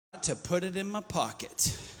forgot to put it in my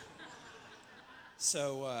pocket.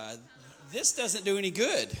 So this doesn't do any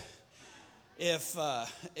good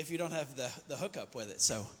if you don't have the hookup with it.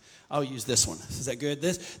 So I'll use this one. Is that good?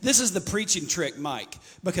 This is the preaching trick mic,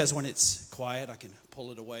 because when it's quiet, I can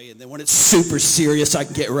pull it away, and then when it's super serious, I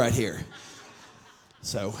can get right here.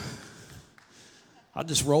 So I'll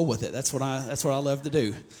just roll with it. That's what I love to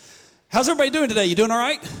do. How's everybody doing today? You doing all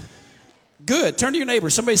right? Good. Turn to your neighbor.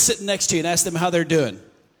 Somebody's sitting next to you and ask them how they're doing.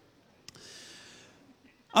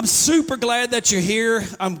 I'm super glad that you're here.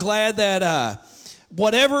 I'm glad that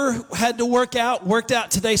whatever had to worked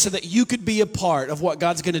out today so that you could be a part of what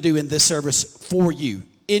God's going to do in this service for you,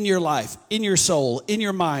 in your life, in your soul, in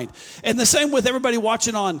your mind. And the same with everybody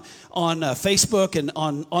watching on Facebook and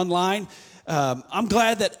online. I'm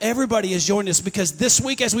glad that everybody has joined us, because this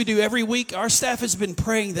week, as we do every week, our staff has been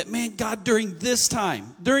praying that, man, God, during this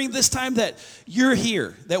time that you're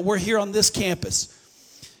here, that we're here on this campus,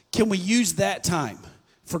 can we use that time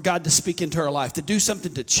for God to speak into our life, to do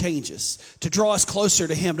something to change us, to draw us closer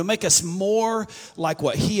to Him, to make us more like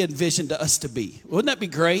what He envisioned us to be? Wouldn't that be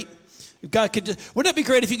great? Wouldn't it be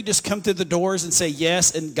great if you could just come through the doors and say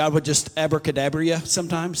yes, and God would just abracadabra you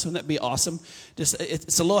sometimes? Wouldn't that be awesome?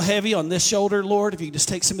 It's a little heavy on this shoulder, Lord, if you could just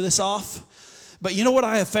take some of this off. But you know what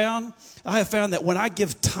I have found? I have found that when I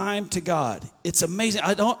give time to God, it's amazing.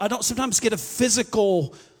 I don't sometimes get a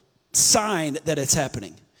physical sign that it's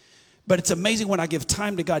happening. But it's amazing when I give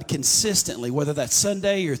time to God consistently, whether that's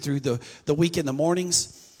Sunday or through the week in the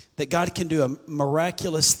mornings, that God can do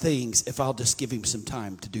miraculous things if I'll just give Him some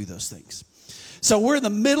time to do those things. So we're in the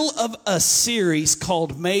middle of a series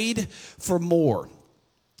called Made for More.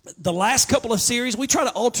 The last couple of series, we try to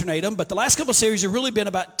alternate them, but the last couple of series have really been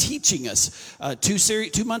about teaching us.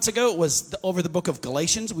 2 months ago, it was over the book of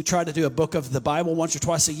Galatians. We try to do a book of the Bible once or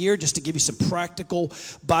twice a year just to give you some practical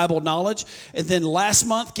Bible knowledge. And then last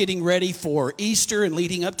month, getting ready for Easter and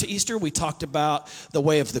leading up to Easter, we talked about the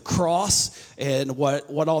way of the cross and what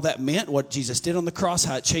all that meant, what Jesus did on the cross,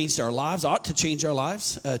 how it changed our lives, ought to change our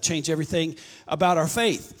lives, change everything about our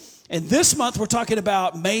faith. And this month, we're talking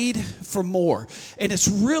about Made for More. And it's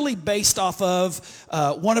really based off of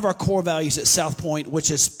one of our core values at South Point, which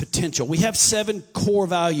is potential. We have 7 core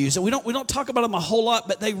values. And we don't talk about them a whole lot,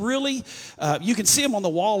 but they really, you can see them on the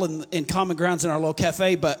wall in Common Grounds in our little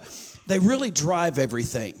cafe, but they really drive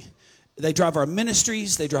everything. They drive our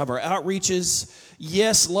ministries. They drive our outreaches.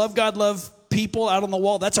 Yes, love God, love people out on the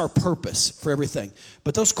wall. That's our purpose for everything.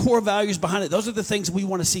 But those core values behind it, those are the things we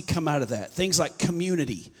want to see come out of that. Things like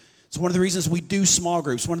community. It's one of the reasons we do small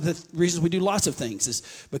groups. One of the reasons we do lots of things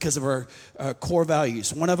is because of our core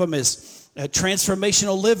values. One of them is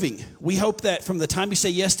transformational living. We hope that from the time you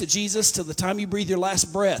say yes to Jesus to the time you breathe your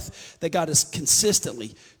last breath, that God is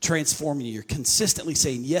consistently transforming you. You're consistently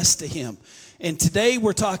saying yes to Him. And today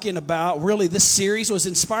we're talking about, really this series was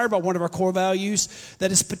inspired by one of our core values,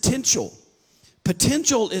 that is potential.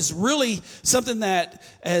 Potential is really something that,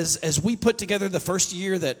 as we put together the first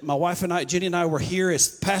year that my wife and I, Jenny and I, were here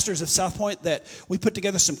as pastors of South Point, that we put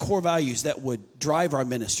together some core values that would drive our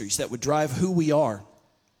ministries, that would drive who we are.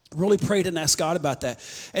 Really prayed and asked God about that.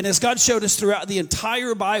 And as God showed us throughout the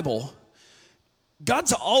entire Bible,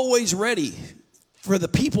 God's always ready for the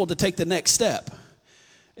people to take the next step.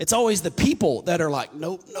 It's always the people that are like,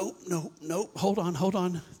 nope, hold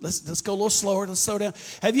on. Let's go a little slower. Let's slow down.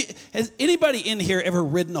 Has anybody in here ever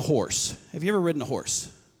ridden a horse? Have you ever ridden a horse?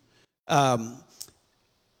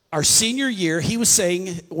 Our senior year, he was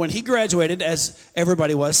saying when he graduated, as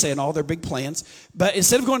everybody was saying all their big plans, but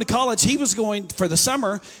instead of going to college, he was going, for the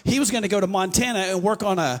summer, he was going to go to Montana and work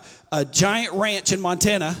on a giant ranch in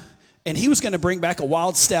Montana, and he was going to bring back a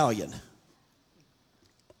wild stallion.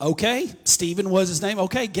 Okay, Stephen was his name.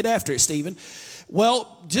 Okay, get after it, Stephen.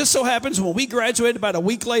 Well, just so happens when we graduated about a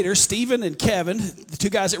week later, Stephen and Kevin, the 2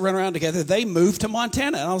 guys that run around together, they moved to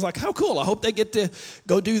Montana. And I was like, how cool. I hope they get to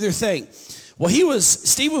go do their thing. Well,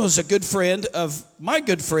 Stephen was a good friend of my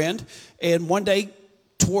good friend. And one day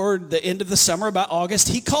toward the end of the summer, about August,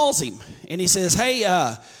 he calls him. And he says,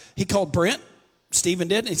 hey, he called Brent. Stephen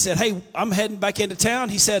did. And he said, hey, I'm heading back into town.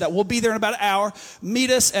 He said, we'll be there in about an hour. Meet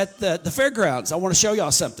us at the fairgrounds. I want to show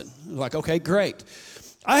y'all something. I was like, okay, great.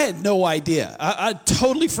 I had no idea. I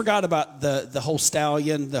totally forgot about the whole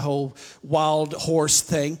stallion, the whole wild horse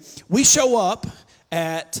thing. We show up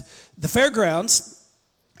at the fairgrounds,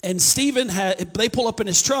 and Stephen, they pull up in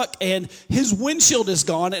his truck, and his windshield is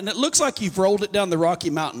gone, and it looks like you've rolled it down the Rocky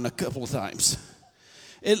Mountain a couple of times.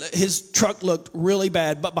 His truck looked really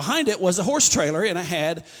bad, but behind it was a horse trailer, and it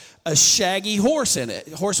had a shaggy horse in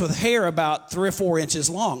it, a horse with hair about 3 or 4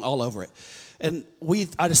 inches long all over it. And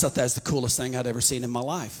I just thought that was the coolest thing I'd ever seen in my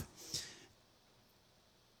life.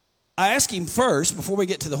 I asked him first, before we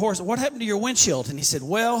get to the horse, what happened to your windshield? And he said,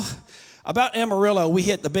 well, about Amarillo, we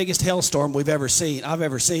hit the biggest hailstorm I've ever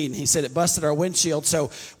seen. He said it busted our windshield. So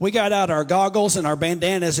we got out our goggles and our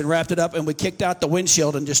bandanas and wrapped it up, and we kicked out the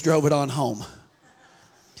windshield and just drove it on home.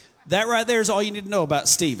 That right there is all you need to know about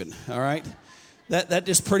Stephen, all right? That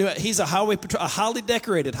just pretty much, he's a highly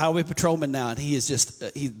decorated highway patrolman now, and he is just,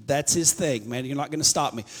 that's his thing, man. You're not going to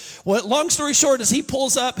stop me. Well, long story short, as he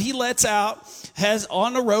pulls up, he lets out, has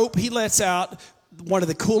on a rope, he lets out one of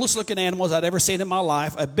the coolest looking animals I'd ever seen in my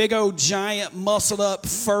life, a big old giant muscled up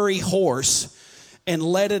furry horse, and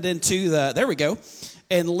led it into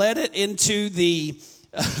and led it into the,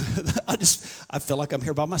 I feel like I'm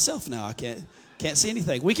here by myself now. I can't see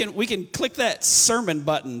anything. We can click that sermon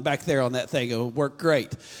button back there on that thing. It'll work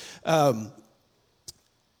great. Where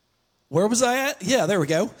was I at? Yeah, there we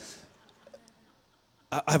go.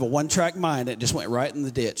 I have a one-track mind. It just went right in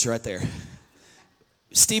the ditch right there.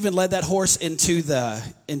 Stephen led that horse into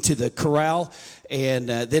the corral and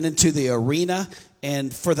then into the arena.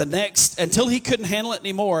 And until he couldn't handle it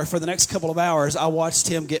anymore, for the next couple of hours, I watched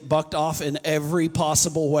him get bucked off in every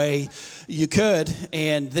possible way you could.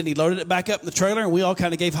 And then he loaded it back up in the trailer, and we all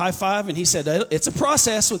kind of gave high five. And he said, it's a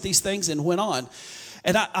process with these things, and went on.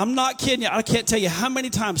 And I'm not kidding you. I can't tell you how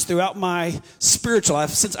many times throughout my spiritual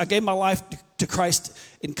life, since I gave my life to Christ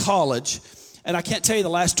in college, and I can't tell you the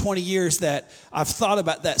last 20 years that I've thought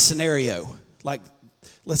about that scenario. Like,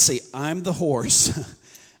 let's see, I'm the horse,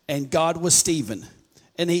 and God was Stephen.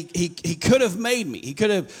 And he could have made me. He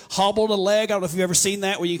could have hobbled a leg. I don't know if you've ever seen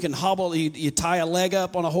that, where you can hobble, you tie a leg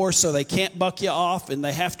up on a horse so they can't buck you off, and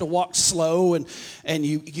they have to walk slow, and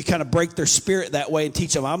you kind of break their spirit that way and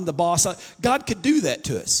teach them, I'm the boss. God could do that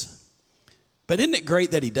to us. But isn't it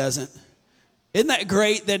great that he doesn't? Isn't that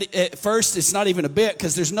great that at first it's not even a bit,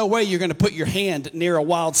 because there's no way you're going to put your hand near a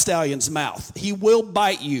wild stallion's mouth. He will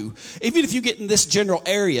bite you. Even if you get in this general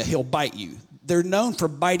area, he'll bite you. They're known for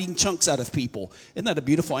biting chunks out of people. Isn't that a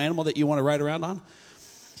beautiful animal that you want to ride around on?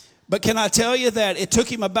 But can I tell you that it took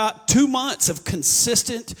him about 2 months of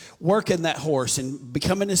consistent working that horse and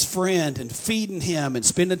becoming his friend and feeding him and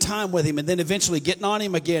spending time with him, and then eventually getting on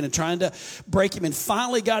him again and trying to break him, and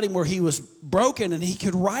finally got him where he was broken and he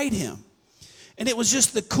could ride him. And it was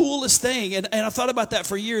just the coolest thing. And I've thought about that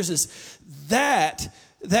for years, is that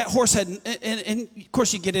horse had, and of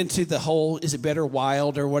course you get into the whole, is it better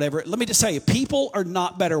wild or whatever. Let me just tell you, people are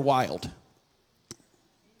not better wild.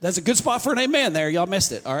 That's a good spot for an amen there. Y'all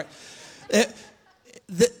missed it, all right?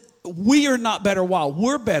 We are not better wild.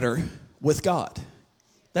 We're better with God.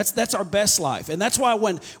 That's our best life. And that's why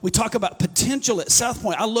when we talk about potential at South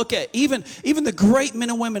Point, I look at even the great men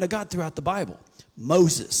and women of God throughout the Bible.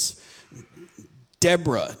 Moses,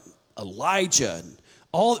 Deborah, Elijah,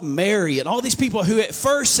 Mary, and all these people who at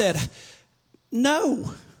first said,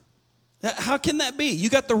 no, how can that be? You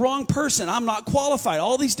got the wrong person. I'm not qualified.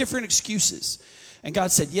 All these different excuses. And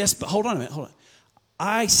God said, yes, but hold on a minute.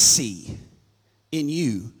 I see in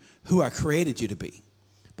you who I created you to be.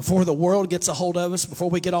 Before the world gets a hold of us,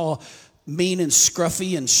 before we get all mean and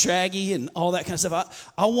scruffy and shaggy and all that kind of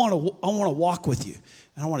stuff, I want to walk with you,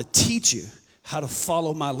 and I want to teach you how to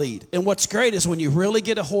follow my lead. And what's great is when you really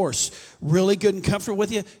get a horse really good and comfortable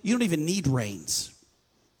with you, you don't even need reins.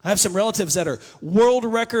 I have some relatives that are world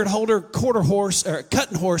record holder quarter horse or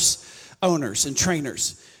cutting horse owners and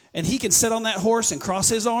trainers. And he can sit on that horse and cross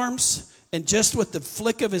his arms, and just with the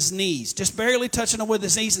flick of his knees, just barely touching him with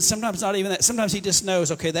his knees, and sometimes not even that. Sometimes he just knows,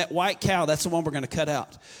 okay, that white cow, that's the one we're going to cut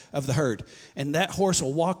out of the herd. And that horse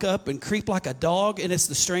will walk up and creep like a dog, and it's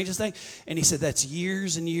the strangest thing. And he said that's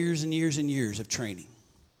years and years and years and years of training.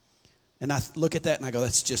 And I look at that and I go,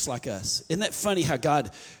 that's just like us. Isn't that funny how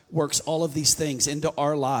God works all of these things into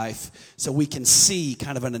our life so we can see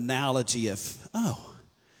kind of an analogy of, oh,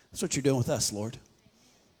 that's what you're doing with us, Lord.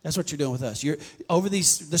 That's what you're doing with us. You're over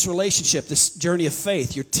this relationship, this journey of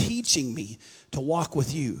faith. You're teaching me to walk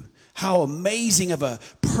with you. How amazing of a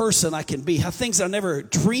person I can be. How things I never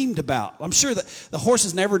dreamed about. I'm sure that the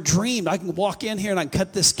horses never dreamed. I can walk in here and I can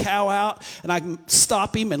cut this cow out and I can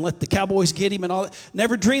stop him and let the cowboys get him and all that.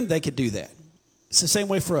 Never dreamed they could do that. It's the same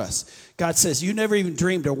way for us. God says, you never even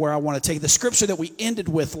dreamed of where I want to take you. The scripture that we ended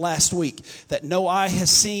with last week, that no eye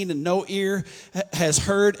has seen and no ear has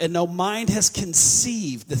heard and no mind has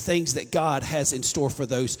conceived the things that God has in store for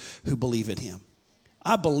those who believe in him.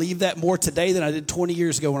 I believe that more today than I did 20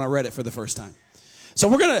 years ago when I read it for the first time. So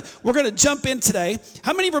we're gonna jump in today.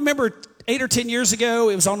 How many remember 8 or 10 years ago,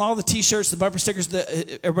 it was on all the T-shirts, the bumper stickers,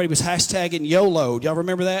 everybody was hashtagging YOLO. Do y'all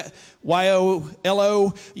remember that?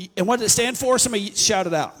 YOLO. And what did it stand for? Somebody shout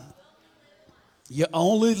it out. You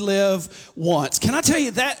only live once. Can I tell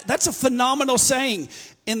you that's a phenomenal saying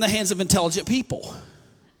in the hands of intelligent people.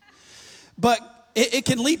 But it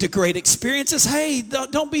can lead to great experiences. Hey,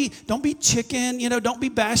 don't be chicken, don't be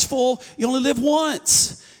bashful. You only live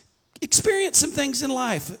once. Experience some things in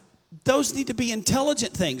life. Those need to be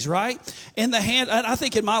intelligent things, right? I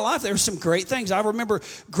think in my life there were some great things. I remember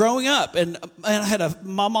growing up, and I had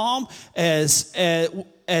my mom as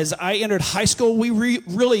I entered high school. We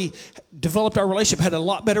really developed our relationship, had a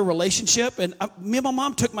lot better relationship, and me and my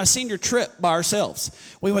mom took my senior trip by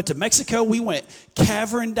ourselves. We went to Mexico. We went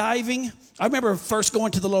cavern diving. I remember first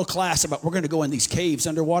going to the little class about we're going to go in these caves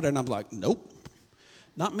underwater, and I'm like, nope,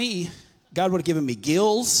 not me. God would have given me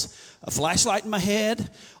gills, a flashlight in my head,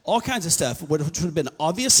 all kinds of stuff, which would have been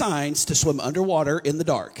obvious signs to swim underwater in the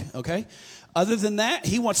dark, okay? Other than that,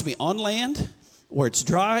 he wants me on land where it's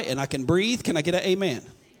dry and I can breathe. Can I get an amen?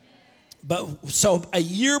 But so a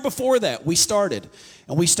year before that, we started.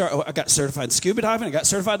 And I got certified in scuba diving. I got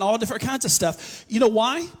certified in all different kinds of stuff. You know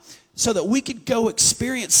why? So that we could go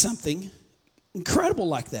experience something incredible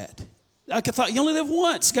like that. I thought, you only live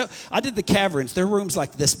once. I did the caverns. They're rooms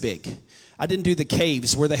like this big. I didn't do the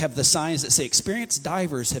caves where they have the signs that say experienced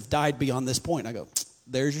divers have died beyond this point. I go,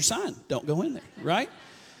 there's your sign. Don't go in there, right?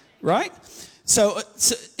 Right? So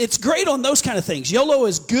it's great on those kind of things. YOLO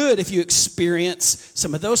is good if you experience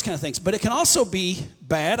some of those kind of things, but it can also be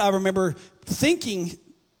bad. I remember thinking,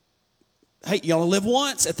 hey, you only live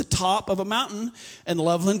once at the top of a mountain in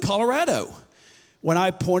Loveland, Colorado. When I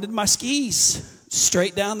pointed my skis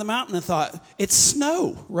straight down the mountain and thought, it's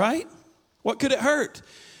snow, right? What could it hurt?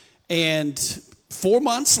 And 4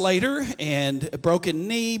 months later, and a broken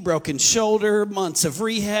knee, broken shoulder, months of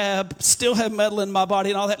rehab, still have metal in my body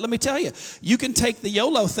and all that. Let me tell you, you can take the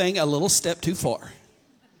YOLO thing a little step too far.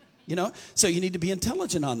 So you need to be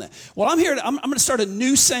intelligent on that. Well, I'm going to start a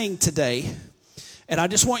new saying today. And I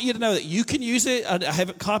just want you to know that you can use it. I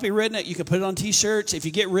haven't copywritten it. You can put it on T-shirts. If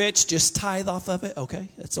you get rich, just tithe off of it. Okay,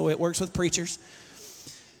 that's the way it works with preachers.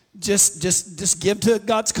 Just give to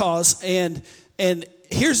God's cause. And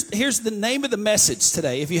here's the name of the message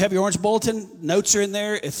today. If you have your orange bulletin, notes are in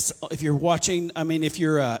there. If you're watching, if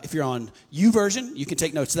you're on YouVersion, you can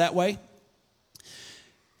take notes that way.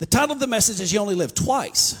 The title of the message is "You Only Live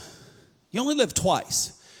Twice." You only live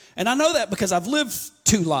twice. And I know that because I've lived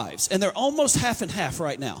 2 lives, and they're almost half and half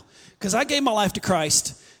right now. Because I gave my life to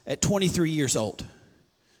Christ at 23 years old.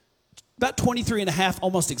 About 23 and a half,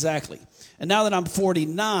 almost exactly. And now that I'm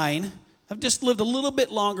 49, I've just lived a little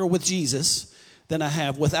bit longer with Jesus than I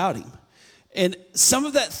have without him. And some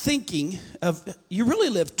of that thinking of you really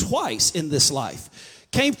live twice in this life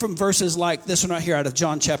came from verses like this one right here out of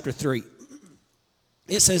John chapter 3.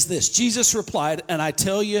 It says this, Jesus replied, and I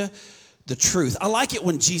tell you the truth. I like it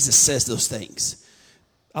when Jesus says those things.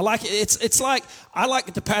 I like it. It's like, I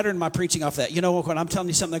like the pattern of my preaching off that. When I'm telling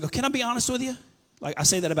you something, I go, can I be honest with you? Like I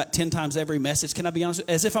say that about 10 times every message. Can I be honest?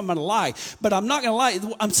 As if I'm going to lie. But I'm not going to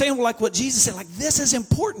lie. I'm saying like what Jesus said, like this is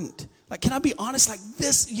important. Like, can I be honest? Like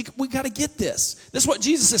this, we got to get this. This is what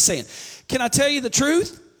Jesus is saying. Can I tell you the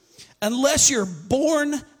truth? Unless you're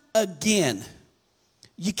born again,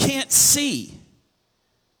 you can't see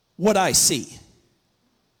what I see.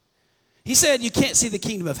 He said you can't see the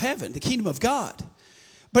kingdom of heaven, the kingdom of God.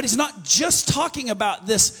 But he's not just talking about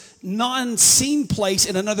this non-seen place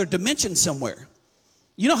in another dimension somewhere.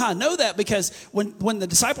 You know how I know that? Because when the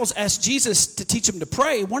disciples asked Jesus to teach them to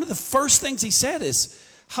pray, one of the first things he said is,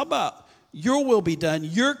 how about your will be done,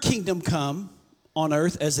 your kingdom come on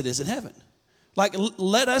earth as it is in heaven? Like,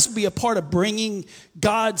 let us be a part of bringing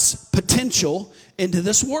God's potential into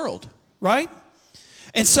this world, right?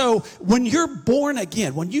 And so when you're born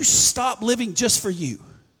again, when you stop living just for you,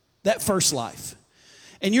 that first life,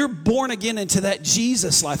 and you're born again into that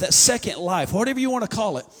Jesus life, that second life, whatever you want to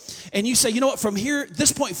call it, and you say, you know what, from here,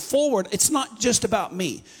 this point forward, it's not just about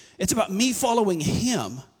me. It's about me following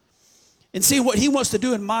him and seeing what he wants to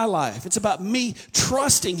do in my life. It's about me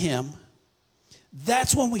trusting him.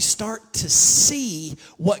 That's when we start to see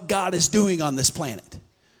what God is doing on this planet.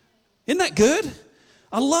 Isn't that good?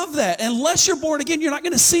 I love that. Unless you're born again, you're not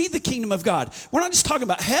going to see the kingdom of God. We're not just talking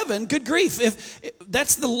about heaven. Good grief. If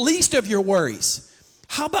that's the least of your worries.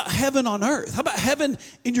 How about heaven on earth? How about heaven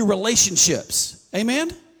in your relationships?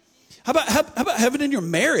 Amen? How about heaven in your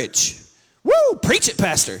marriage? Woo! Preach it,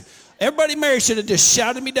 Pastor. Everybody married should have just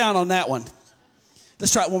shouted me down on that one.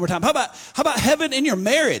 Let's try it one more time. How about heaven in your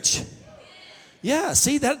marriage? Yeah,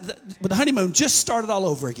 see, that the honeymoon just started all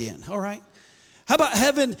over again. All right. How about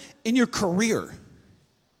heaven in your career?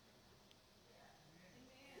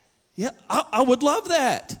 Yeah, I would love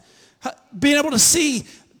that. Being able to see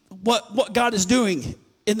what God is doing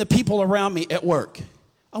in the people around me at work.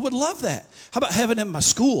 I would love that. How about heaven in my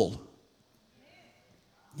school?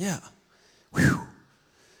 Yeah. Whew.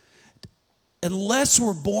 Unless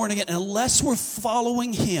we're born again, unless we're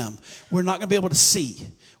following him, we're not going to be able to see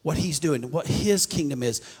what he's doing, what his kingdom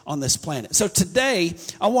is on this planet. So today,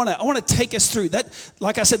 I want to take us through that.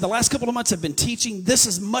 Like I said, the last couple of months I've been teaching. This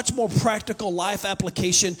is much more practical life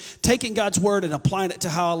application, taking God's word and applying it to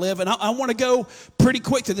how I live. And I want to go pretty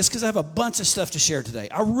quick through this because I have a bunch of stuff to share today.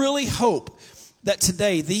 I really hope that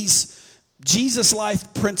today these Jesus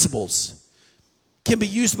life principles can be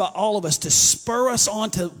used by all of us to spur us on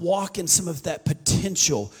to walk in some of that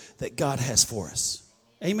potential that God has for us.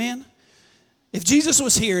 Amen? If Jesus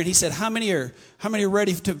was here and he said, how many are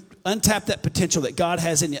ready to untap that potential that God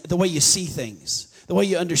has in you, the way you see things, the way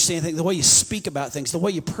you understand things, the way you speak about things, the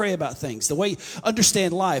way you pray about things, the way you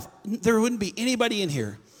understand life, there wouldn't be anybody in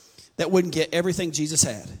here that wouldn't get everything Jesus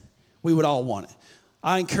had. We would all want it.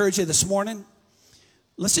 I encourage you this morning,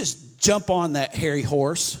 let's just jump on that hairy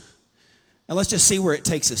horse and let's just see where it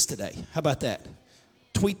takes us today. How about that?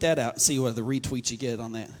 Tweet that out and see what the retweets you get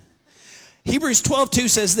on that. Hebrews 12:2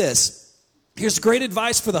 says this. Here's great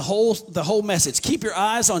advice for the whole message. Keep your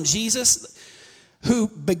eyes on Jesus, who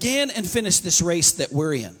began and finished this race that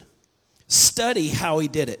we're in. Study how he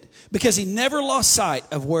did it, because he never lost sight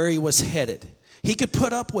of where he was headed. He could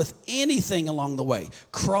put up with anything along the way,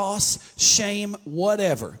 cross, shame,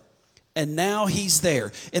 whatever. And now he's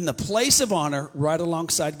there in the place of honor right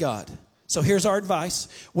alongside God. So here's our advice.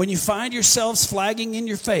 When you find yourselves flagging in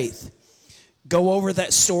your faith, go over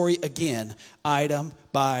that story again, item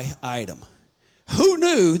by item. Who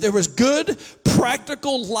knew there was good,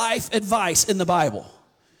 practical life advice in the Bible?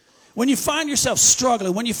 When you find yourself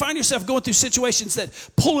struggling, when you find yourself going through situations that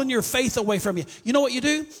pulling your faith away from you, you know what you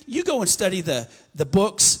do? You go and study the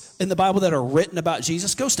books in the Bible that are written about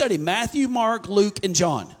Jesus. Go study Matthew, Mark, Luke, and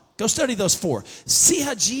John. Go study those 4. See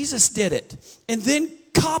how Jesus did it. And then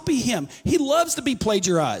copy him. He loves to be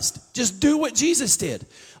plagiarized. Just do what Jesus did.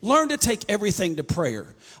 Learn to take everything to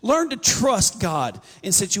prayer. Learn to trust God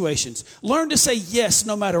in situations. Learn to say yes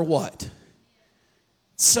no matter what.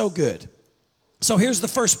 So good. So here's the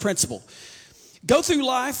first principle. Go through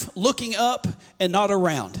life looking up and not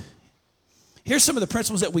around. Here's some of the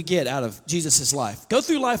principles that we get out of Jesus' life. Go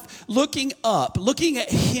through life looking up, looking at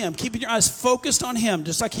him, keeping your eyes focused on him,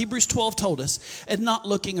 just like Hebrews 12 told us, and not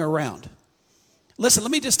looking around. Listen,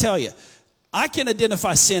 let me just tell you, I can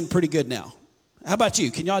identify sin pretty good now. How about you?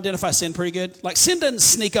 Can you identify sin pretty good? Like, sin doesn't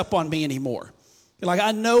sneak up on me anymore. Like,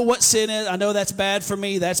 I know what sin is. I know that's bad for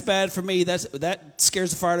me. That's bad for me. That scares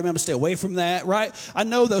the fire out of me. I'm going to stay away from that, right? I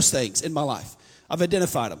know those things in my life. I've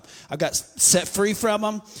identified them. I've got set free from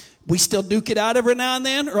them. We still duke it out every now and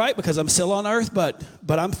then, right? Because I'm still on earth, but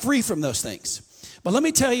I'm free from those things. But let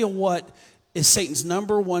me tell you what is Satan's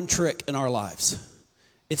number one trick in our lives.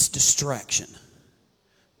 It's distraction.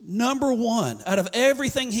 Number one, out of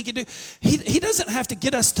everything he can do, he doesn't have to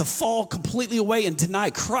get us to fall completely away and deny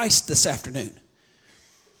Christ this afternoon.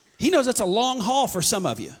 He knows that's a long haul for some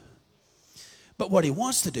of you. But what he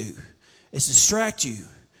wants to do is distract you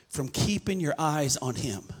from keeping your eyes on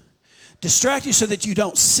him. Distract you so that you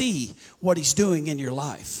don't see what he's doing in your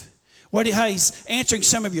life. How he's answering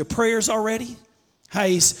some of your prayers already. How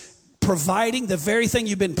he's providing the very thing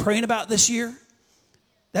you've been praying about this year.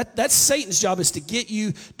 That's Satan's job, is to get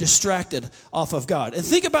you distracted off of God. And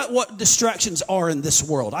think about what distractions are in this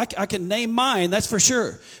world. I can name mine, that's for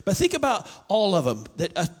sure. But think about all of them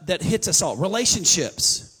that hits us all.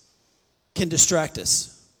 Relationships can distract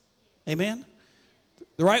us. Amen?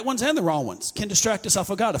 The right ones and the wrong ones can distract us off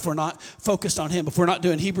of God if we're not focused on him. If we're not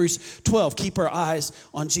doing Hebrews 12, keep our eyes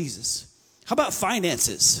on Jesus. How about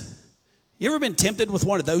finances? You ever been tempted with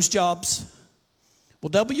one of those jobs? Well,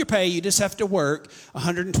 double your pay. You just have to work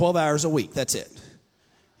 112 hours a week. That's it.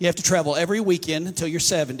 You have to travel every weekend until you're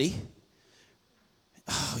 70.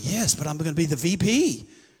 Oh, yes, but I'm going to be the VP.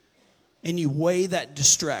 And you weigh that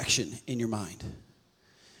distraction in your mind.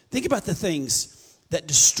 Think about the things that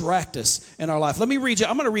distract us in our life. Let me read you.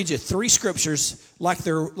 I'm going to read you 3 scriptures like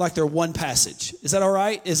they're one passage. Is that all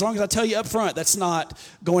right? As long as I tell you up front, that's not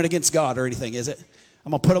going against God or anything, is it? I'm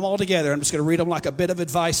going to put them all together. I'm just going to read them like a bit of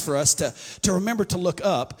advice for us to remember to look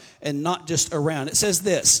up and not just around. It says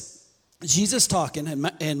this, Jesus talking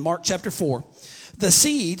in Mark chapter 4, the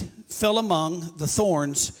seed fell among the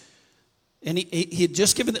thorns, and he had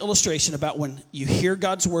just given the illustration about when you hear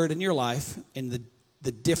God's word in your life and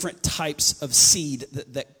the different types of seed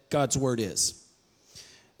that God's word is.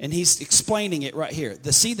 And he's explaining it right here.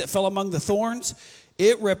 The seed that fell among the thorns,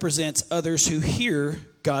 it represents others who hear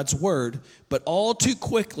God's word, but all too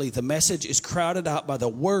quickly the message is crowded out by the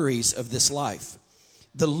worries of this life.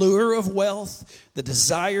 the lure of wealth, the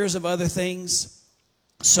desires of other things,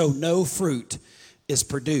 so no fruit is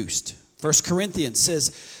produced. 1 Corinthians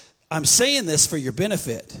says, I'm saying this for your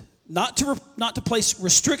benefit, not to place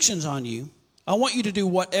restrictions on you. I want you to do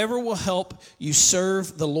whatever will help you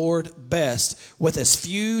serve the Lord best with as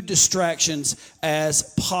few distractions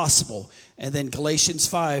as possible. And then Galatians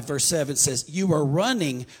 5 verse 7 says, you are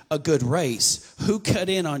running a good race. Who cut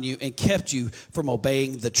in on you and kept you from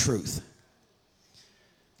obeying the truth?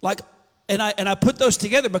 And I put those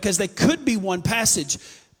together because they could be one passage,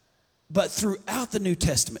 but throughout the New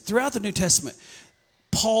Testament,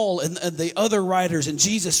 Paul and the other writers and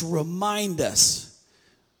Jesus remind us.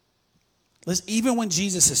 Listen, even when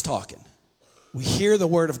Jesus is talking, we hear the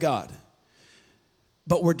word of God,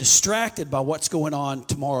 but we're distracted by what's going on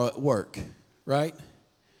tomorrow at work, right?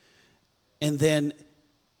 And then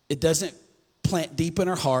it doesn't plant deep in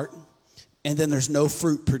our heart, and then there's no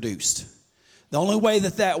fruit produced. The only way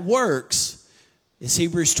that works is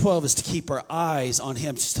Hebrews 12 is to keep our eyes on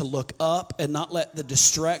him, just to look up and not let the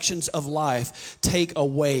distractions of life take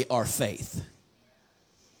away our faith,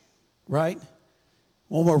 right?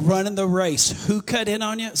 When we're running the race, who cut in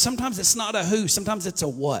on you? Sometimes it's not a who, sometimes it's a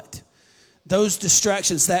what. Those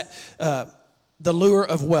distractions, that the lure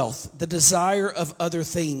of wealth, the desire of other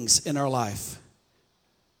things in our life.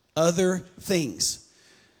 Other things.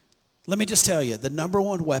 Let me just tell you, the number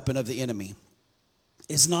one weapon of the enemy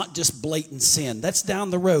is not just blatant sin. That's down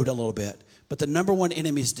the road a little bit. But the number one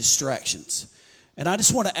enemy is distractions. And I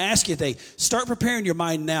just want to ask you today, start preparing your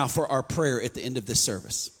mind now for our prayer at the end of this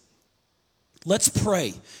service. Let's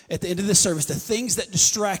pray at the end of this service the things that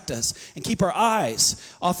distract us and keep our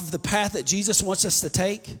eyes off of the path that Jesus wants us to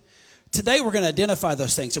take. Today we're going to identify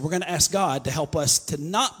those things, and we're going to ask God to help us to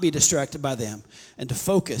not be distracted by them and to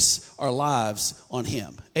focus our lives on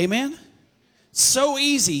him. Amen? So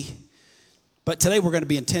easy, but today we're going to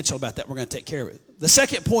be intentional about that. We're going to take care of it. The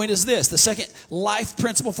second point is this. The second life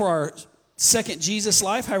principle for our second Jesus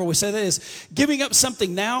life, however we say that, is giving up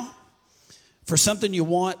something now for something you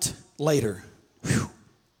want later. Whew.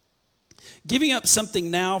 Giving up something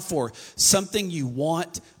now for something you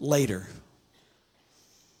want later.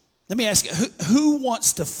 Let me ask you, who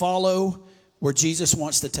wants to follow where Jesus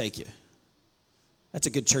wants to take you? That's a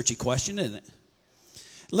good churchy question, isn't it?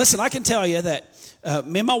 Listen, I can tell you that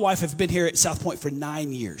me and my wife have been here at South Point for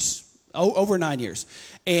 9 years, over 9 years.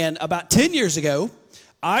 And about 10 years ago,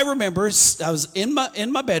 I remember I was in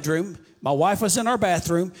my bedroom, my wife was in our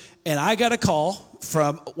bathroom, and I got a call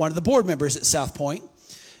from one of the board members at South Point.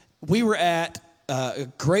 We were at a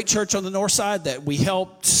great church on the north side that we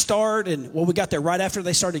helped start, and we got there right after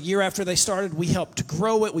they started, a year after they started. We helped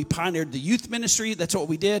grow it. We pioneered the youth ministry. That's what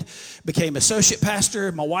we did. Became associate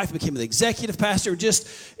pastor. My wife became the executive pastor.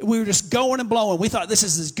 We were just going and blowing. We thought this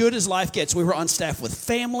is as good as life gets. We were on staff with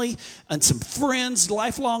family and some friends,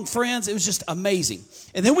 lifelong friends. It was just amazing.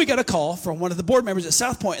 And then we got a call from one of the board members at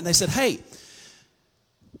South Point, and they said, hey,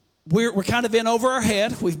 we're kind of in over our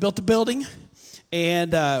head. We've built a building,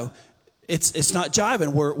 and it's not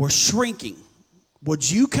jiving. We're shrinking. Would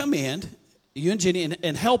you come in, you and Jenny,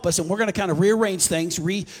 and help us? And we're going to kind of rearrange things,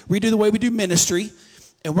 redo the way we do ministry,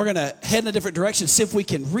 and we're going to head in a different direction, see if we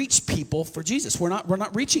can reach people for Jesus. We're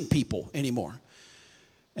not reaching people anymore.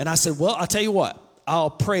 And I said, well, I'll tell you what.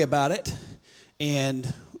 I'll pray about it,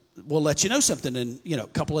 and we'll let you know something in a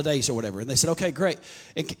couple of days or whatever. And they said, okay, great.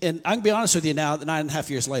 And I can be honest with you now, 9.5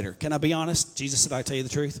 years later. Can I be honest? Jesus said, I tell you the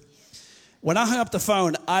truth. When I hung up the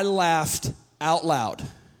phone, I laughed out loud.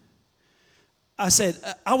 I said,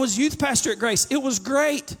 I was youth pastor at Grace. It was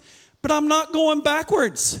great, but I'm not going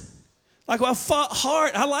backwards. I fought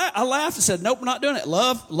hard. I laughed and said, nope, not doing it.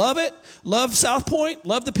 Love it. Love South Point.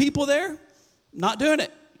 Love the people there. Not doing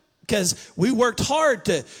it. Because we worked hard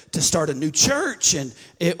to start a new church, and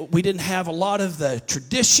we didn't have a lot of the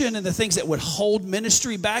tradition and the things that would hold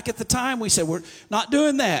ministry back at the time. We said, we're not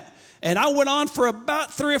doing that. And I went on for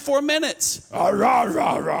about 3 or 4 minutes.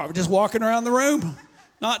 Just walking around the room.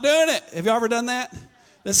 Not doing it. Have you ever done that?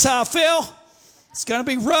 This is how I feel. It's going to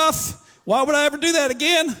be rough. Why would I ever do that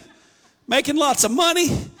again? Making lots of money.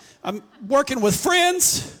 I'm working with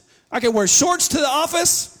friends. I can wear shorts to the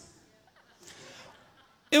office.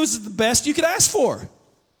 It was the best you could ask for.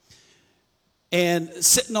 And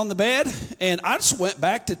sitting on the bed, and I just went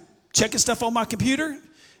back to checking stuff on my computer.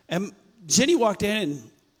 And Jenny walked in, and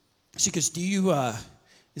she goes, "Do you?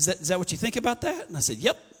 Is that what you think about that?" And I said,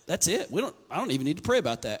 "Yep, that's it. I don't even need to pray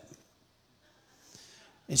about that."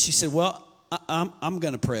 And she said, "Well, I'm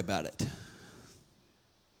going to pray about it."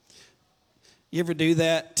 You ever do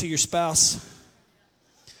that to your spouse?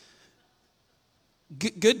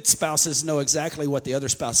 good spouses know exactly what the other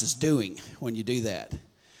spouse is doing when you do that.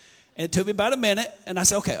 And it took me about a minute, and I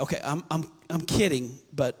said, okay, I'm kidding,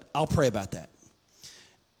 but I'll pray about that.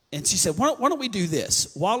 And she said, why don't we do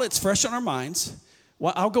this? While it's fresh on our minds,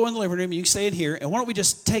 I'll go in the living room, you can stay in here, and why don't we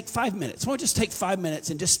just take 5 minutes? Why don't we just take 5 minutes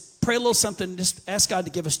and just pray a little something, just ask God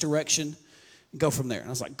to give us direction and go from there. And I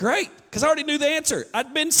was like, great, because I already knew the answer.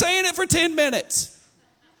 I'd been saying it for 10 minutes.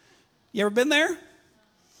 You ever been there?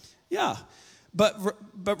 Yeah. But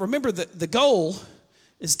remember, the goal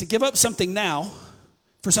is to give up something now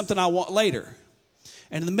for something I want later.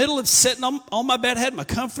 And in the middle of sitting on my bed, I had my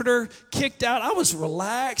comforter kicked out. I was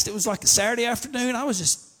relaxed. It was like a Saturday afternoon. I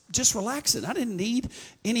was just relaxing. I didn't need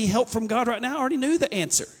any help from God right now. I already knew the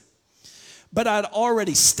answer. But I'd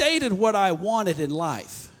already stated what I wanted in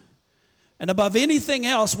life. And above anything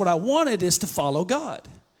else, what I wanted is to follow God.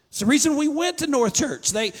 It's the reason we went to North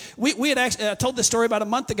Church. We had actually, I told this story about a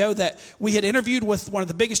month ago that we had interviewed with one of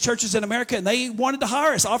the biggest churches in America, and they wanted to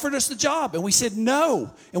hire us, offered us the job, and we said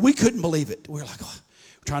no, and we couldn't believe it. We were like, oh,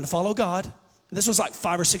 we're trying to follow God. And this was like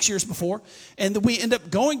 5 or 6 years before, and we ended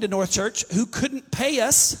up going to North Church, who couldn't pay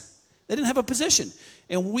us. They didn't have a position,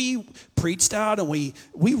 and we preached out, and we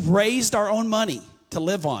raised our own money to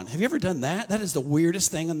live on. Have you ever done that? That is the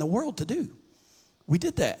weirdest thing in the world to do. We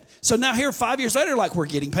did that. So now here 5 years later, like we're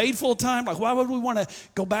getting paid full time. Like why would we want to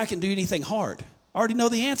go back and do anything hard? I already know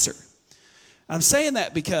the answer. I'm saying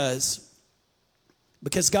that because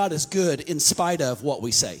God is good in spite of what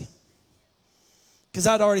we say. Because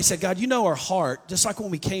I'd already said, God, you know our heart. Just like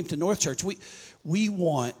when we came to North Church, we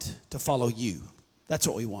want to follow you. That's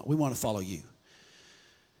what we want. We want to follow you.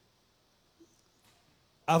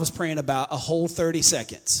 I was praying about a whole 30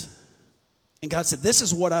 seconds. And God said, this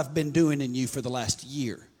is what I've been doing in you for the last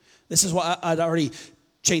year. This is what I'd already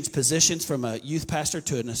changed positions from a youth pastor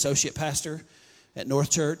to an associate pastor at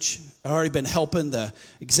North Church. I've already been helping the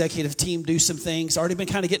executive team do some things. Already been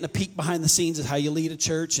kind of getting a peek behind the scenes of how you lead a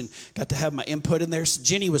church and got to have my input in there. So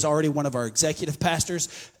Jenny was already one of our executive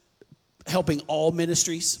pastors, helping all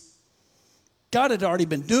ministries. God had already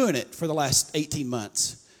been doing it for the last 18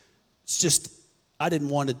 months. It's just I didn't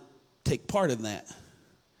want to take part in that.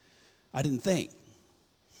 I didn't think.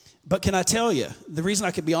 But can I tell you, the reason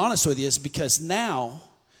I could be honest with you is because now,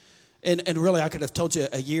 and really I could have told you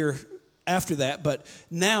a year after that, but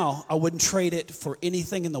now I wouldn't trade it for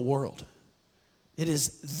anything in the world. It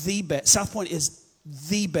is the best. South Point is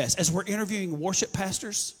the best. As we're interviewing worship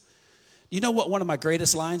pastors, you know what one of my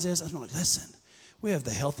greatest lines is? I'm like, listen, we have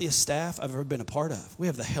the healthiest staff I've ever been a part of. We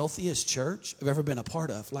have the healthiest church I've ever been a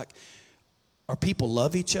part of. Like, our people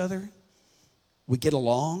love each other. We get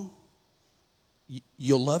along.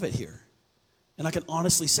 You'll love it here. And I can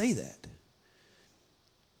honestly say that.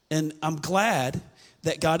 And I'm glad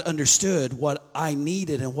that God understood what I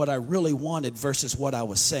needed and what I really wanted versus what I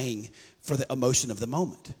was saying for the emotion of the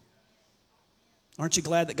moment. Aren't you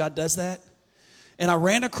glad that God does that? And I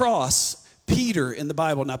ran across Peter in the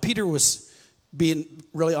Bible. Now, Peter was being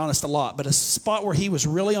really honest a lot, but a spot where he was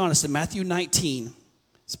really honest in Matthew 19.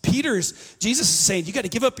 Jesus is saying, you got to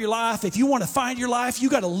give up your life. If you want to find your life, you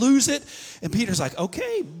got to lose it. And Peter's like,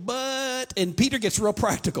 okay, and Peter gets real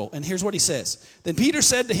practical. And here's what he says. Then Peter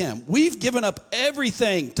said to him, we've given up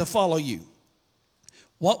everything to follow you.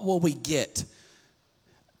 What will we get?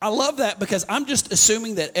 I love that because I'm just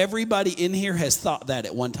assuming that everybody in here has thought that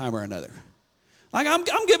at one time or another. Like,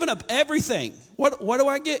 I'm giving up everything. What do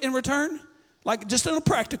I get in return? Like, just in a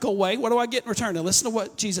practical way, what do I get in return? And listen to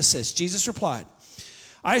what Jesus says. Jesus replied,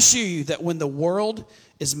 I assure you that when the world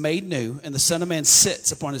is made new and the Son of Man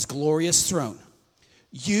sits upon his glorious throne,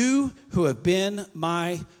 you who have been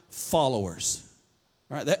my followers,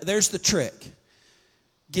 all right, there's the trick.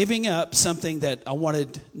 Giving up something that I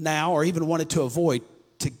wanted now or even wanted to avoid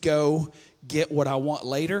to go get what I want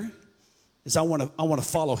later is I want to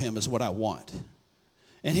follow him is what I want.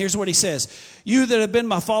 And here's what he says. You that have been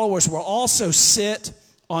my followers will also sit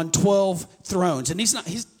on 12 thrones. And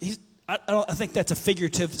I think that's a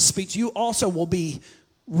figurative speech. You also will be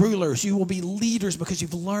rulers. You will be leaders because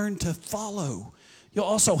you've learned to follow. You'll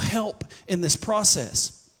also help in this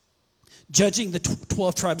process, judging the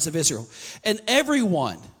 12 tribes of Israel. And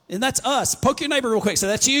everyone, and that's us. Poke your neighbor real quick. So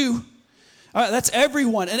that's you. All right, that's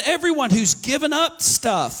everyone. And everyone who's given up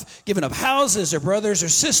stuff, given up houses or brothers or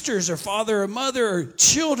sisters or father or mother or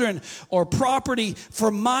children or property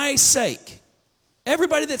for my sake.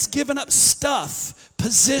 Everybody that's given up stuff,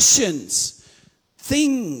 positions,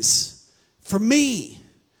 things for me,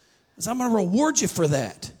 because I'm going to reward you for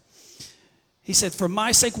that. He said, for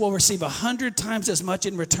my sake will receive 100 times as much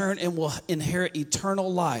in return and will inherit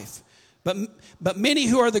eternal life. But many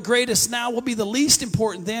who are the greatest now will be the least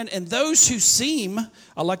important then, and those who seem,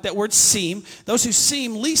 I like that word seem, those who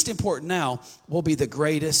seem least important now will be the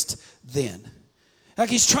greatest then. Like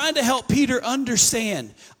he's trying to help Peter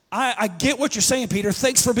understand. I get what you're saying, Peter.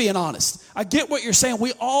 Thanks for being honest. I get what you're saying.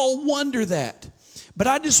 We all wonder that. But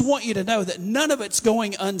I just want you to know that none of it's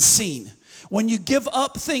going unseen. When you give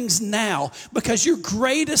up things now, because your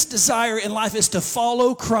greatest desire in life is to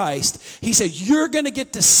follow Christ, he said, you're going to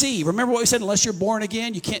get to see. Remember what we said, unless you're born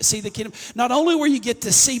again, you can't see the kingdom. Not only will you get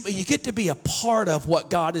to see, but you get to be a part of what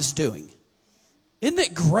God is doing. Isn't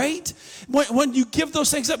it great? When you give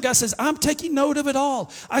those things up, God says, I'm taking note of it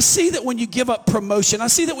all. I see that when you give up promotion, I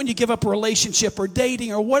see that when you give up a relationship or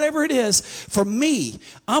dating or whatever it is, for me,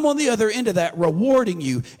 I'm on the other end of that, rewarding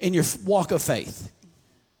you in your walk of faith.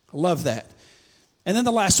 I love that. And then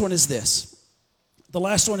the last one is this. The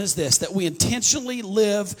last one is this, that we intentionally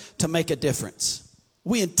live to make a difference.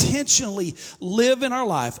 We intentionally live in our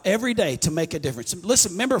life every day to make a difference.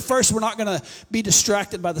 Listen, remember, first, we're not going to be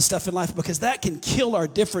distracted by the stuff in life because that can kill our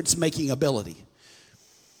difference-making ability.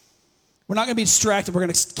 We're not going to be distracted. We're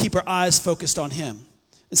going to keep our eyes focused on him.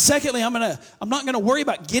 And secondly, I'm not going to worry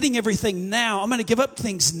about getting everything now. I'm going to give up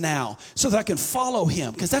things now so that I can follow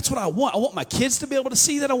him, because that's what I want. I want my kids to be able to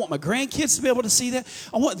see that. I want my grandkids to be able to see that.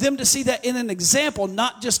 I want them to see that in an example,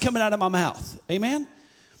 not just coming out of my mouth. Amen?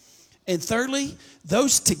 And thirdly,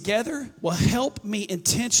 those together will help me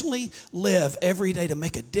intentionally live every day to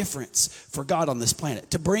make a difference for God on this planet,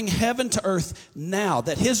 to bring heaven to earth now,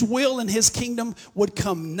 that his will and his kingdom would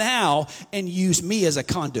come now and use me as a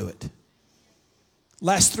conduit.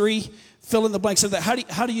 Last three, fill in the blanks of that.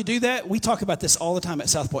 How do you do that? We talk about this all the time at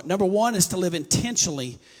South Point. Number one is to live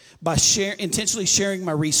intentionally by intentionally sharing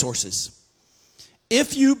my resources.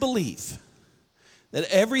 If you believe that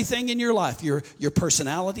everything in your life, your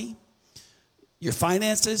personality, your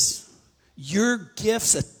finances, your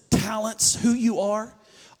gifts, talents, who you are,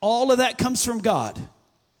 all of that comes from God,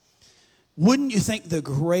 wouldn't you think the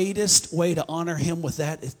greatest way to honor him with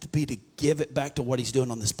that is to give it back to what he's doing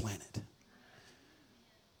on this planet?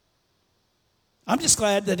 I'm just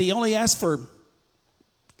glad that he only asked for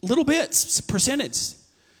little bits, percentage.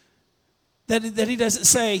 That he doesn't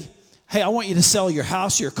say, hey, I want you to sell your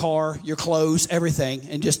house, your car, your clothes, everything,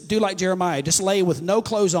 and just do like Jeremiah. Just lay with no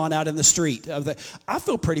clothes on out in the street. I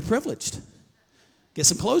feel pretty privileged. Get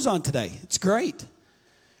some clothes on today. It's great.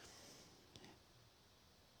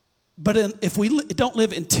 But if we don't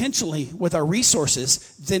live intentionally with our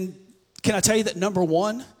resources, then can I tell you that number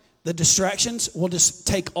one, the distractions will just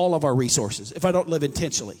take all of our resources if I don't live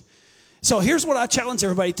intentionally. So here's what I challenge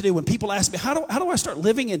everybody to do when people ask me, how do I start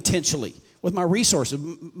living intentionally with my resources,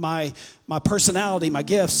 my personality, my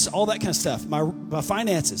gifts, all that kind of stuff, my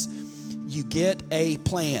finances? You get a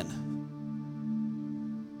plan.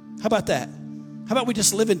 How about that? How about we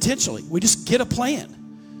just live intentionally? We just get a plan.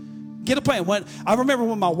 Get a plan. I remember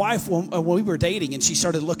when my wife, when we were dating and she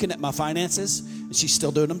started looking at my finances, and she's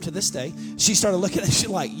still doing them to this day, she started looking at it, she's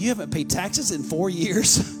like, you haven't paid taxes in 4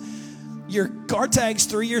 years? Your car tag's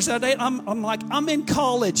 3 years out of date? I'm like, I'm in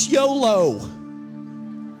college, YOLO,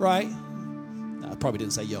 right? No, I probably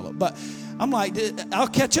didn't say YOLO, but I'm like, I'll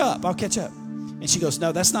catch up. And she goes,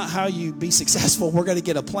 no, that's not how you be successful. We're going to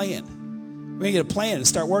get a plan. We're going to get a plan and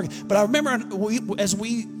start working. But I remember as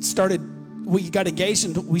we got engaged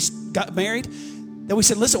and we got married, then we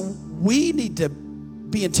said, listen, we need to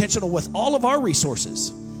be intentional with all of our resources.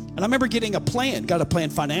 And I remember getting a plan, got a plan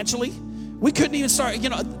financially. We couldn't even start,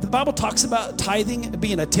 the Bible talks about tithing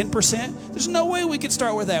being a 10%. There's no way we could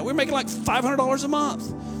start with that. We're making like $500 a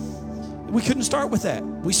month. We couldn't start with that.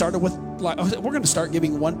 We started with, we're going to start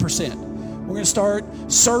giving 1%. We're going to start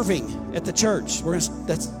serving at the church.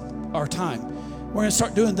 That's our time. We're going to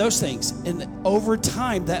start doing those things. And over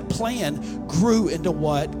time, that plan grew into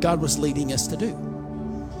what God was leading us to do.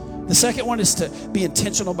 The second one is to be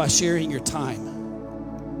intentional by sharing your time.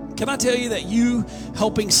 Can I tell you that you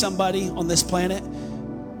helping somebody on this planet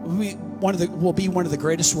will be one of the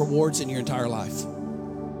greatest rewards in your entire life?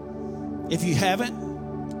 If you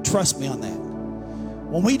haven't, trust me on that.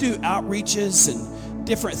 When we do outreaches and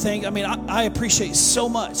different things, I appreciate so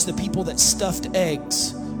much the people that stuffed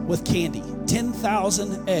eggs with candy,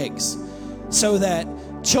 10,000 eggs, so that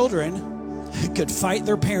children could fight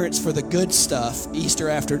their parents for the good stuff Easter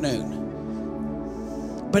afternoon.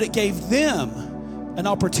 But it gave them an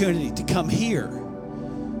opportunity to come here,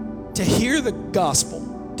 to hear the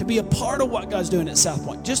gospel, to be a part of what God's doing at South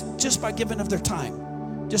Point, just by giving of their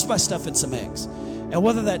time, just by stuffing some eggs. And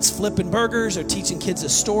whether that's flipping burgers or teaching kids a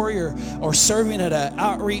story or serving at an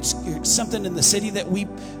outreach, something in the city that we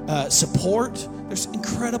support, there's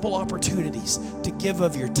incredible opportunities to give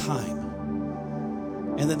of your time.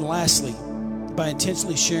 And then lastly, by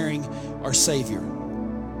intentionally sharing our Savior.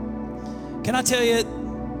 Can I tell you,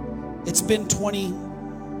 it's been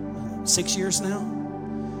 26 years now,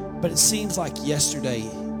 but it seems like yesterday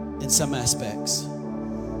in some aspects.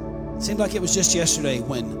 It seemed like it was just yesterday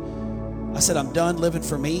when I said, I'm done living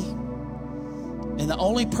for me. And the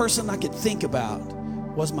only person I could think about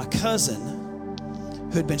was my cousin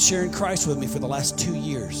who had been sharing Christ with me for the last 2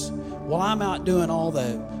 years. While I'm out doing all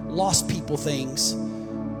the lost people things,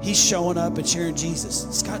 he's showing up and sharing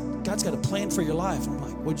Jesus. God's got a plan for your life. I'm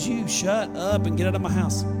like, would you shut up and get out of my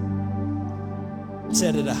house? I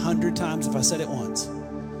said it 100 times if I said it once.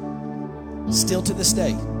 Still to this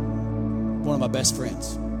day, one of my best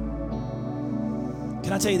friends.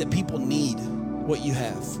 Can I tell you that people need what you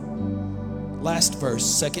have? Last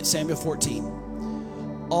verse, 2 Samuel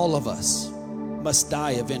 14. All of us must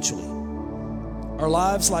die eventually. Our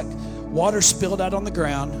lives like water spilled out on the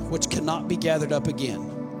ground, which cannot be gathered up again.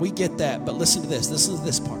 We get that, but listen to this. Listen to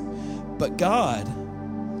this part. But God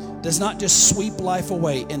does not just sweep life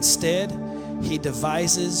away. Instead, he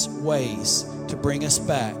devises ways to bring us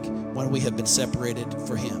back when we have been separated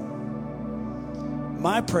for him.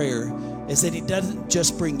 My prayer is that he doesn't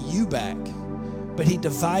just bring you back, but he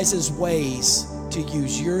devises ways to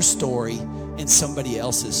use your story in somebody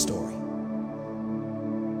else's story.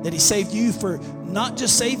 That he saved you for not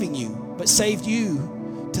just saving you, but saved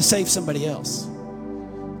you to save somebody else.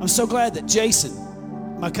 I'm so glad that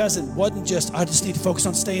Jason, my cousin, wasn't just, I just need to focus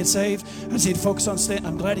on staying saved. I just need to focus on staying.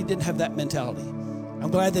 I'm glad he didn't have that mentality. I'm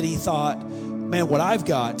glad that he thought, man, what I've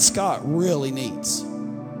got, Scott really needs.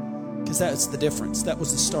 Because that's the difference. That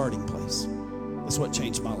was the starting place. That's what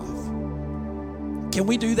changed my life. Can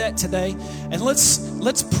we do that today? And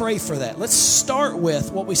let's pray for that. Let's start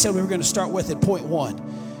with what we said we were going to start with in point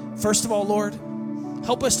 1. First of all, Lord,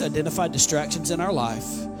 help us to identify distractions in our life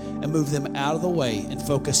and move them out of the way and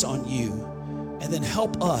focus on you. And then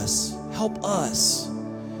help us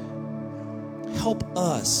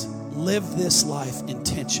live this life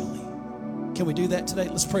intentionally. Can we do that today?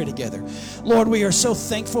 Let's pray together. Lord, we are so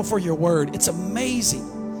thankful for your word. It's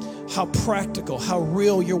amazing how practical, how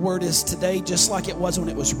real your word is today, just like it was when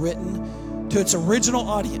it was written to its original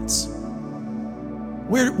audience.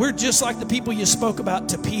 We're just like the people you spoke about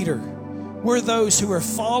to Peter. We're those who are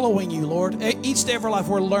following you, Lord. Each day of our life,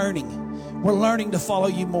 we're learning. We're learning to follow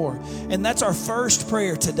you more. And that's our first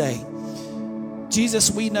prayer today. Jesus,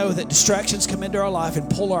 we know that distractions come into our life and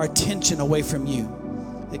pull our attention away from you.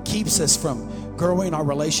 It keeps us from growing our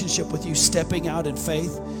relationship with you, stepping out in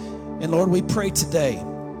faith. And Lord, we pray today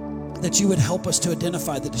that you would help us to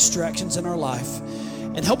identify the distractions in our life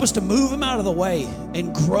and help us to move them out of the way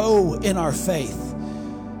and grow in our faith,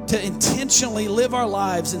 to intentionally live our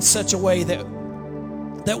lives in such a way that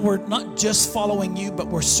we're not just following you, but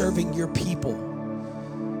we're serving your people.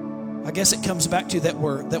 I guess it comes back to that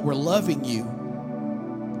we're loving you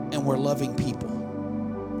and we're loving people.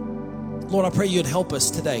 Lord, I pray you'd help us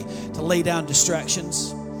today to lay down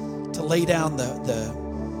distractions, to lay down the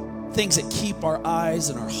things that keep our eyes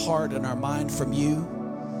and our heart and our mind from you.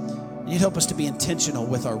 And you'd help us to be intentional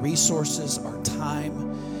with our resources, our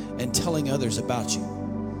time, and telling others about you.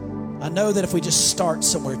 I know that if we just start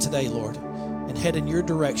somewhere today, Lord, and head in your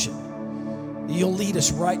direction, you'll lead us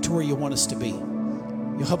right to where you want us to be.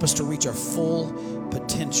 You'll help us to reach our full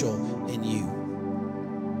potential in you.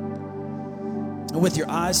 And with your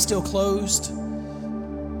eyes still closed,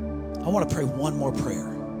 I want to pray one more prayer.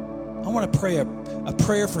 I want to pray a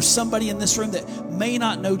prayer for somebody in this room that may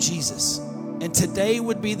not know Jesus. And today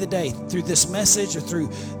would be the day, through this message or through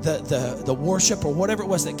the worship or whatever it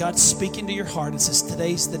was that God's speaking to your heart and says,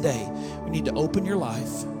 today's the day. We need to open your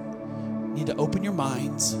life. You need to open your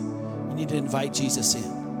minds. You need to invite Jesus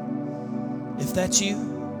in. If that's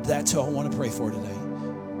you, that's who I want to pray for today.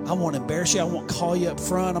 I won't embarrass you. I won't call you up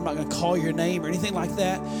front. I'm not going to call your name or anything like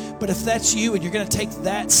that. But if that's you and you're going to take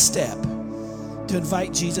that step to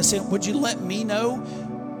invite Jesus in, would you let me know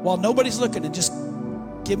while nobody's looking, and just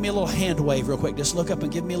give me a little hand wave real quick. Just look up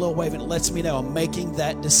and give me a little wave, and it lets me know I'm making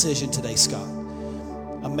that decision today, Scott.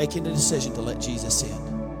 I'm making the decision to let Jesus in.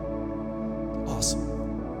 Awesome.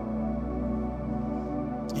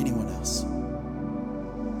 Anyone else?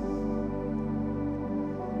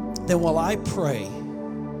 Then while I pray,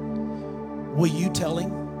 will you tell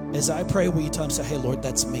him? As I pray, will you tell him, say, hey, Lord,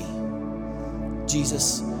 that's me.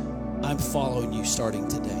 Jesus, I'm following you starting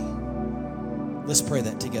today. Let's pray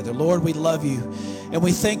that together. Lord, we love you, and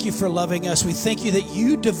we thank you for loving us. We thank you that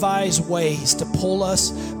you devise ways to pull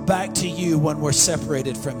us back to you when we're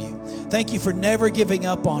separated from you. Thank you for never giving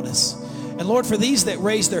up on us. And Lord, for these that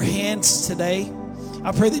raised their hands today,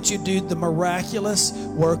 I pray that you do the miraculous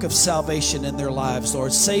work of salvation in their lives,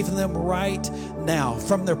 Lord. Save them right now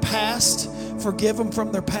from their past. Forgive them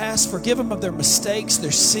from their past. Forgive them of their mistakes,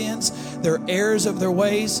 their sins, their errors of their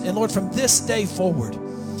ways. And Lord, from this day forward,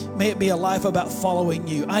 may it be a life about following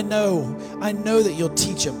you. I know that you'll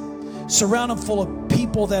teach them. Surround them full of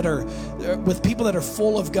people with people that are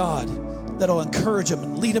full of God, that'll encourage them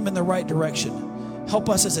and lead them in the right direction. Help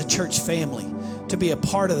us as a church family to be a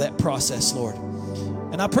part of that process, Lord.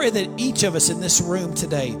 And I pray that each of us in this room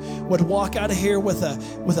today would walk out of here with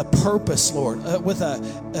a purpose, Lord, with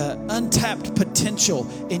a untapped potential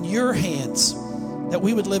in your hands, that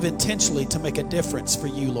we would live intentionally to make a difference for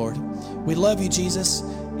you, Lord. We love you, Jesus.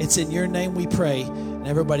 It's in your name we pray. And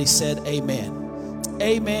everybody said amen.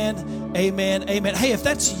 Amen, amen, amen. Hey, if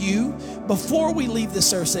that's you, before we leave this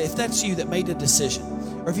service, if that's you that made a decision,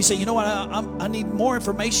 or if you say, you know what, I need more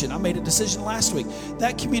information. I made a decision last week.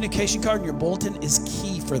 That communication card in your bulletin is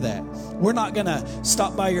key for that. We're not going to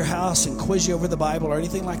stop by your house and quiz you over the Bible or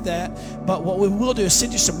anything like that. But what we will do is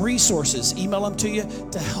send you some resources, email them to you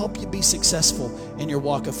to help you be successful in your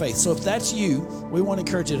walk of faith. So if that's you, we want to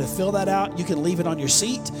encourage you to fill that out. You can leave it on your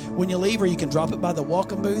seat when you leave, or you can drop it by the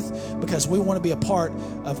welcome booth, because we want to be a part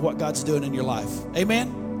of what God's doing in your life.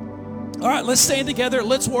 Amen. All right, let's stand together.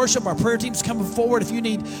 Let's worship. Our prayer team's coming forward. If you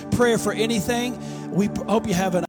need prayer for anything, we hope you have an